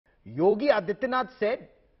Yogi Adityanath said,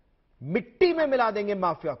 मिट्टी में मिला देंगे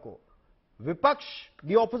माफिया को. विपक्ष,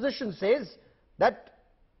 the opposition says that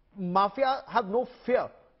mafia have no fear.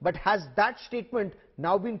 But has that statement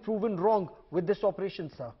now been proven wrong with this operation,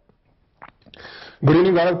 sir? Good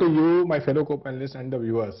evening, Gaurav, to you, my fellow co-panelists and the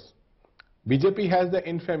viewers. BJP has the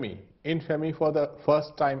infamy for the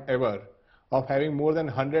first time ever of having more than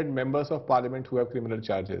 100 members of parliament who have criminal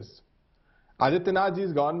charges. Adityanath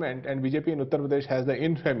ji's government and BJP in Uttar Pradesh has the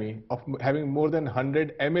infamy of having more than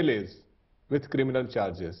 100 MLAs with criminal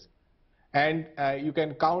charges. And you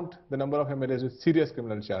can count the number of MLAs with serious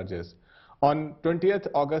criminal charges. On 20th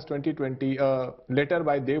August 2020, a letter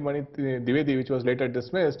by Devmani Dwivedi, which was later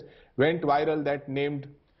dismissed, went viral that named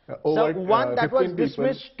over one that was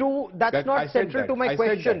dismissed. Two, that's not central to my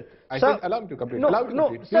question. Sir, allow me to complete. No,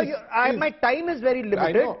 please, sir, my time is very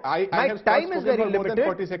limited. I have time is very limited. More than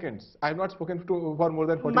 40 seconds. I have not spoken for more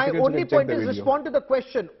than 40 seconds. My only point is respond to the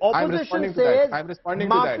question. Opposition says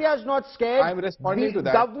mafia is not scared. I am responding to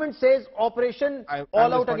that. Government says operation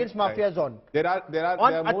all out against mafia is on. There are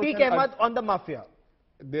on Atiq Ahmed on the mafia.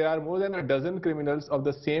 There are more than a dozen criminals of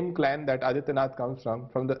the same clan that Adityanath comes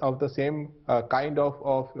from the same kind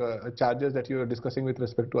of charges that you are discussing with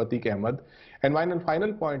respect to Atiq Ahmed. And my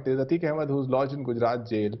final point is Atiq Ahmed, who is lodged in Gujarat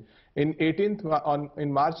jail, in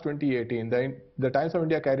March 2018, the Times of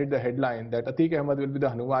India carried the headline that Atiq Ahmed will be the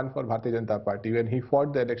Hanuman for Bharatiya Janata Party when he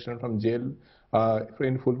fought the election from jail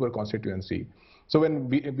in Phulpur constituency. So when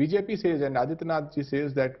BJP says and Adityanath ji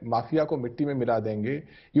says that mafia ko mitti mein mila denge,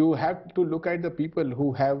 you have to look at the people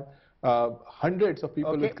who have hundreds of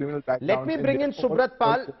people with criminal backgrounds. Let me bring in Subrat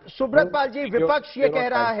Pal. Subrat Pal ji, विपक्ष ये कह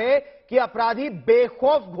रहा है कि अपराधी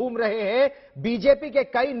बेखौफ घूम रहे हैं. बीजेपी के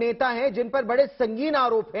कई नेता हैं जिन पर बड़े संगीन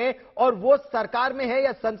आरोप हैं और वो सरकार में है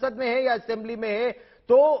या संसद में है या असेंबली में है.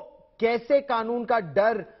 तो कैसे कानून का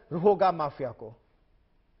डर होगा माफिया को?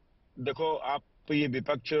 देखो आप, तो ये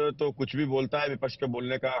विपक्ष तो कुछ भी बोलता है, विपक्ष के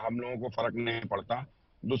बोलने का हम लोगों को फर्क नहीं पड़ता.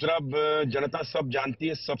 दूसरा, जनता सब जानती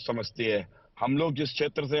है, सब समझती है. हम लोग जिस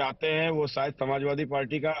क्षेत्र से आते हैं वो शायद समाजवादी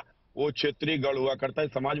पार्टी का वो क्षेत्रीय गढ़ हुआ करता है.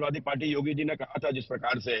 समाजवादी पार्टी, योगी जी ने कहा था जिस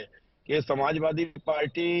प्रकार से कि समाजवादी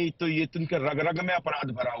पार्टी तो ये तो इनके रग रग में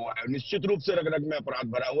अपराध भरा हुआ है, निश्चित रूप से रग रग में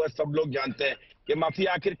अपराध भरा हुआ है. सब लोग जानते हैं कि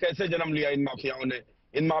माफिया आखिर कैसे जन्म लिया. इन माफियाओं ने,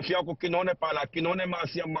 इन माफियाओं को किन्होंने पाला, किन्होंने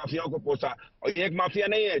माफियाओं को पोसा. और एक माफिया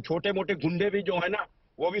नहीं है, छोटे मोटे गुंडे भी जो है ना,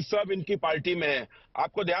 वो भी सब इनकी पार्टी में है.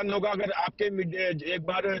 आपको ध्यान होगा, अगर आपके एक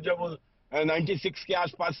बार जब 96 के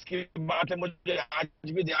आसपास की बात है, मुझे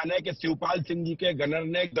आज भी ध्यान है कि शिवपाल सिंह जी के गनर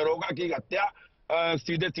ने एक दरोगा की हत्या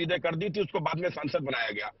सीधे कर दी थी, उसको बाद में सांसद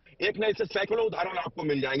बनाया गया. एक न ऐसे सैकड़ों उदाहरण आपको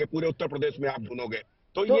मिल जाएंगे पूरे उत्तर प्रदेश में, आप ढूंढोगे.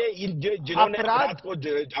 तो ये जिन्होंने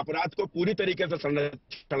अपराध को पूरी तरीके से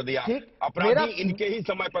संरक्षण दिया, अपराधी इनके ही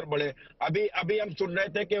समय पर बढ़े. अभी हम सुन रहे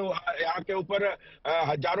थे कि यहाँ के ऊपर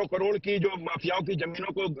हजारों करोड़ की जो माफियाओं की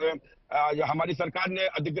जमीनों को हमारी सरकार ने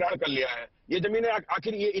अधिग्रहण कर लिया है. ये जमीनें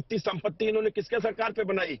आखिर ये इतनी संपत्ति इन्होंने किसके सरकार पे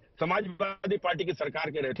बनाई? समाजवादी पार्टी की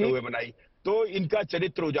सरकार के रहते हुए बनाई. तो इनका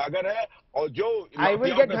चरित्र उजागर है. और जो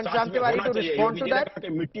घनश्याम तिवारी को रिस्पॉन्ड टू दैट,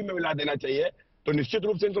 मिट्टी में मिला देना चाहिए, तो निश्चित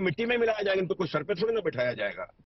रूप से इनको मिट्टी में मिलाया जाएगा, इनको कुछ सर पे थोड़ी ना बिठाया जाएगा.